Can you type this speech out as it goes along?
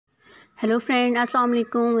Hello friend, अस्सलाम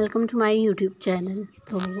वालेकुम। Welcome to my YouTube channel.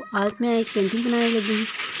 तो आज मैं एक पेंटिंग बनाने लगी हूँ।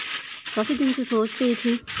 काफ़ी दिन से सोच रही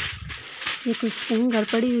थी, ये कुछ कहीं घर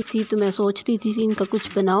पड़ी हुई थी तो मैं सोच रही थी कि इनका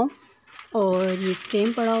कुछ बनाऊँ। और ये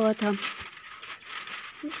फ्रेम पड़ा हुआ था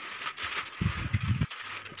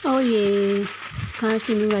और ये खाने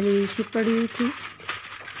पीने वाली शीट पड़ी हुई थी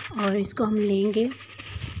और इसको हम लेंगे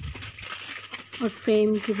और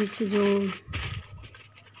फ्रेम के पीछे जो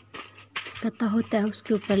पत्ता होता है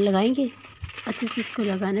उसके ऊपर लगाएंगे। अच्छे से इसको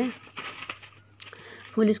लगाना है,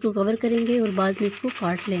 फुल इसको कवर करेंगे और बाद में इसको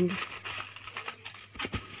काट लेंगे।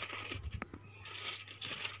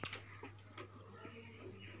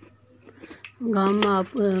 गाम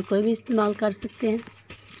आप कोई भी इस्तेमाल कर सकते हैं,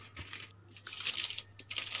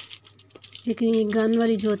 लेकिन ये गन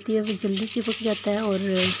वाली जो होती है वो जल्दी से पक जाता है और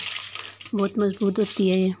बहुत मज़बूत होती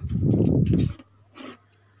है ये।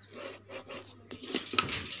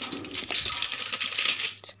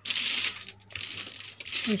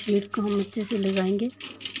 शीट को हम अच्छे से लगाएंगे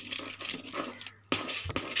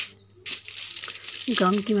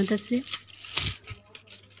गम की मदद से।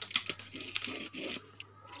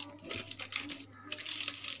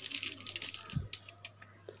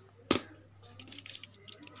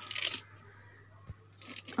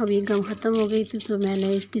 अब ये गम ख़त्म हो गई थी तो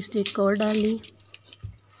मैंने इसकी स्टिक और डाल ली।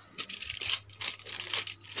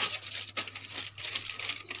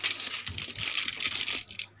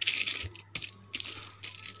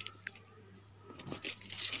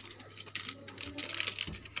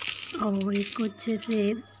 और इसको अच्छे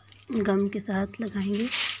से गम के साथ लगाएंगे।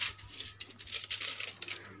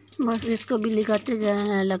 बस इसको भी लगाते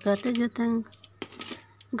जाते हैं,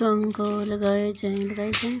 गम को लगाए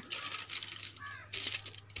जाएं।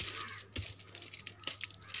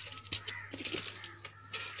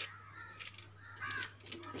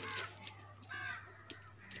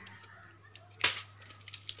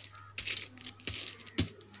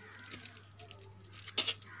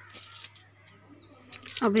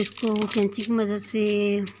 अब इसको कैंची की मदद से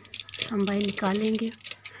हम बाहर निकालेंगे,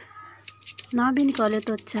 ना भी निकाले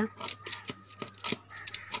तो अच्छा।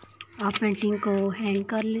 आप पेंटिंग को हैंग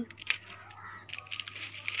कर लें।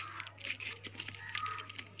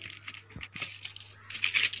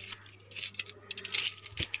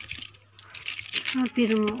 और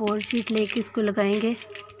फिर हम और शीट लेके इसको लगाएंगे।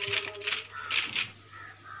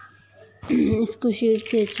 इसको शीट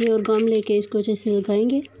से अच्छे और गम लेके इसको अच्छे से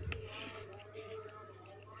लगाएंगे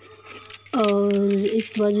और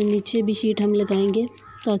इसके बाद जो नीचे भी शीट हम लगाएंगे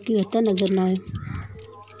ताकि गत्ता नज़र ना आए।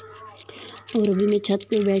 और अभी मैं छत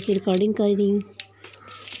पे बैठ के रिकॉर्डिंग कर रही हूँ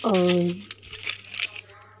और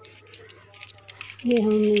ये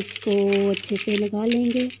हम इसको अच्छे से लगा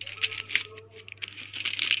लेंगे।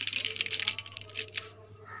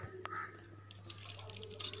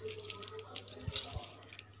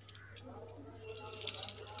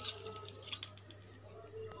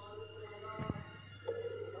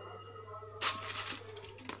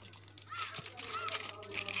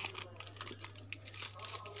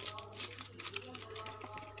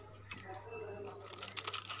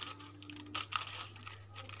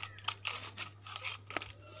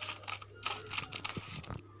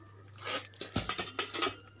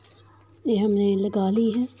 ये हमने लगा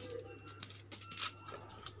ली है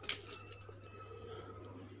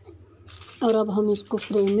और अब हम इसको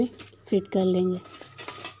फ्रेम में फिट कर लेंगे।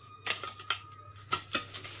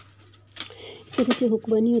 इसके पीछे हुक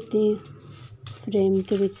बनी होती है फ्रेम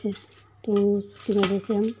के पीछे, तो उसकी वजह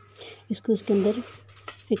से हम इसको उसके अंदर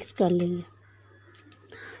फिक्स कर लेंगे।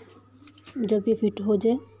 जब ये फिट हो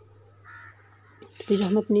जाए फिर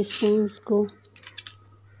हम अपनी स्पून्स को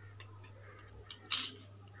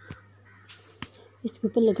इसके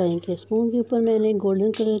ऊपर लगाएंगे। स्पून के ऊपर मैंने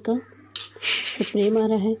गोल्डन कलर का स्प्रे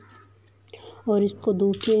मारा है और इसको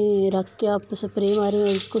धूप में रख के आप स्प्रे मारें और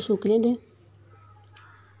इसको सूखने दें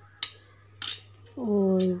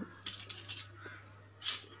और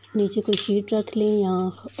नीचे कोई शीट रख लें या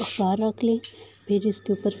अखबार रख लें, फिर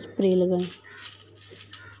इसके ऊपर स्प्रे लगाएं।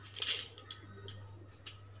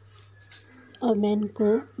 अब मैं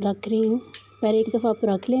इनको रख रही हूँ। पहले एक दफ़ा आप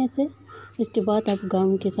रख लें ऐसे, इसके बाद आप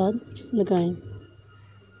गम के साथ लगाएं।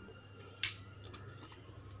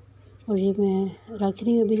 और ये मैं रख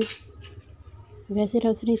रही हूँ, अभी वैसे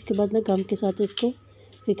रख रही हूँ, इसके बाद मैं गम के साथ इसको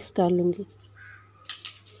फिक्स कर लूँगी।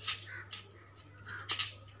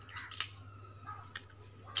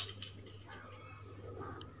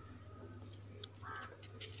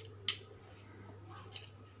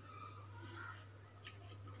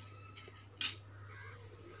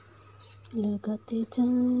 लगाते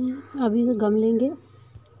जाएं। अभी तो गम लेंगे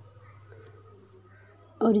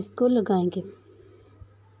और इसको लगाएंगे।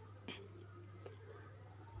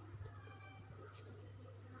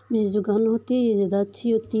 ये जो गन होती है ये ज़्यादा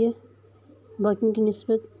अच्छी होती है बाकी की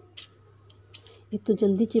निस्बत। एक तो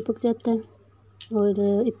जल्दी चिपक जाता है और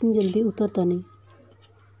इतनी जल्दी उतरता नहीं,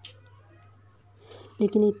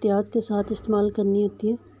 लेकिन एहतियात के साथ इस्तेमाल करनी होती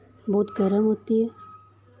है। बहुत गर्म होती है।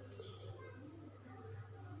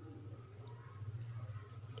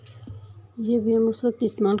 ये भी हम उस वक्त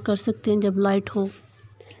इस्तेमाल कर सकते हैं जब लाइट हो।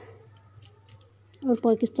 और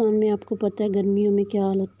पाकिस्तान में आपको पता है गर्मियों में क्या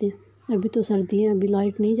हाल होते हैं। अभी तो सर्दी है, अभी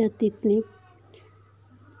लाइट नहीं जाती इतनी।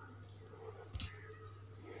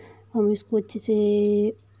 हम इसको अच्छे से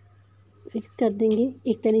फिक्स कर देंगे।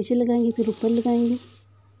 एक तो नीचे लगाएंगे फिर ऊपर लगाएंगे।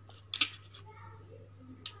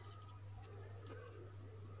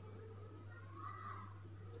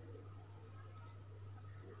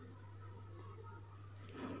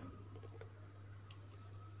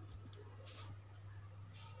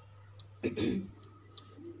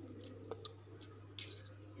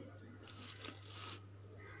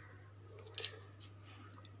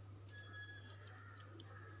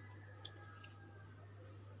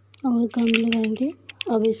 और गम लगाएंगे।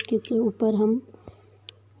 अब इसके ऊपर हम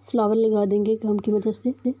फ्लावर लगा देंगे गम की मदद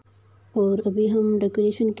से। और अभी हम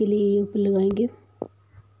डेकोरेशन के लिए ऊपर लगाएंगे।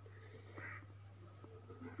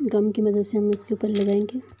 गम की मदद से हम इसके ऊपर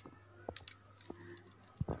लगाएंगे।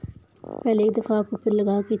 पहले एक दफ़ा आप ऊपर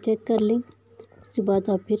लगा के चेक कर लें, उसके बाद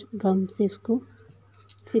आप फिर गम से इसको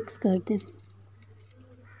फिक्स कर दें।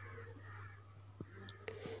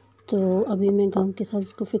 तो अभी मैं गम के साथ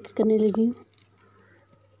इसको फिक्स करने लगी हूँ।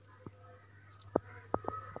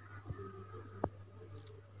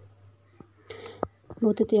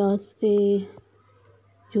 बहुत एहतियात से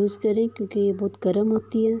यूज़ करें क्योंकि ये बहुत गर्म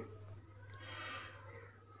होती है।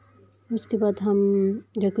 उसके बाद हम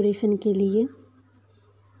डेकोरेशन के लिए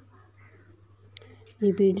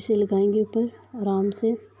ये बीड से लगाएंगे ऊपर आराम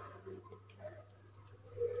से,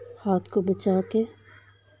 हाथ को बचा के।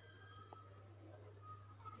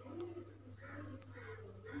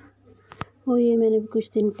 और ये मैंने कुछ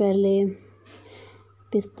दिन पहले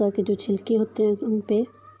पिस्ता के जो छिलके होते हैं उन पे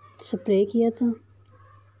स्प्रे किया था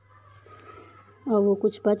और वो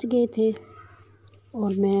कुछ बच गए थे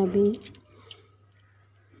और मैं अभी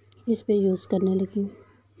इस पे यूज़ करने लगी हूँ।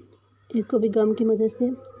 इसको भी गम की मदद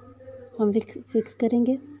से हम फिक्स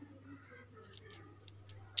करेंगे।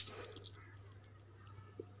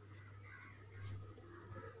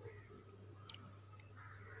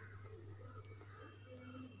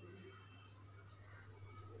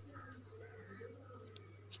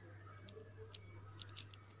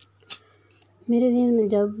 मेरे ज़हन में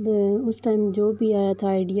जब उस टाइम जो भी आया था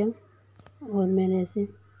आइडिया और मैंने ऐसे,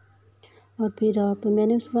 और फिर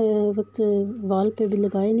मैंने उस वक्त वॉल पे भी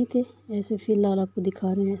लगाए नहीं थे, ऐसे फ़िलहाल आपको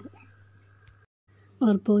दिखा रहे हैं।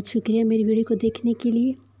 और बहुत शुक्रिया मेरी वीडियो को देखने के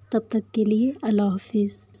लिए। तब तक के लिए अल्लाह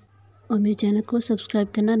हाफिज़ और मेरे चैनल को सब्सक्राइब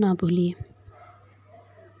करना ना भूलिए।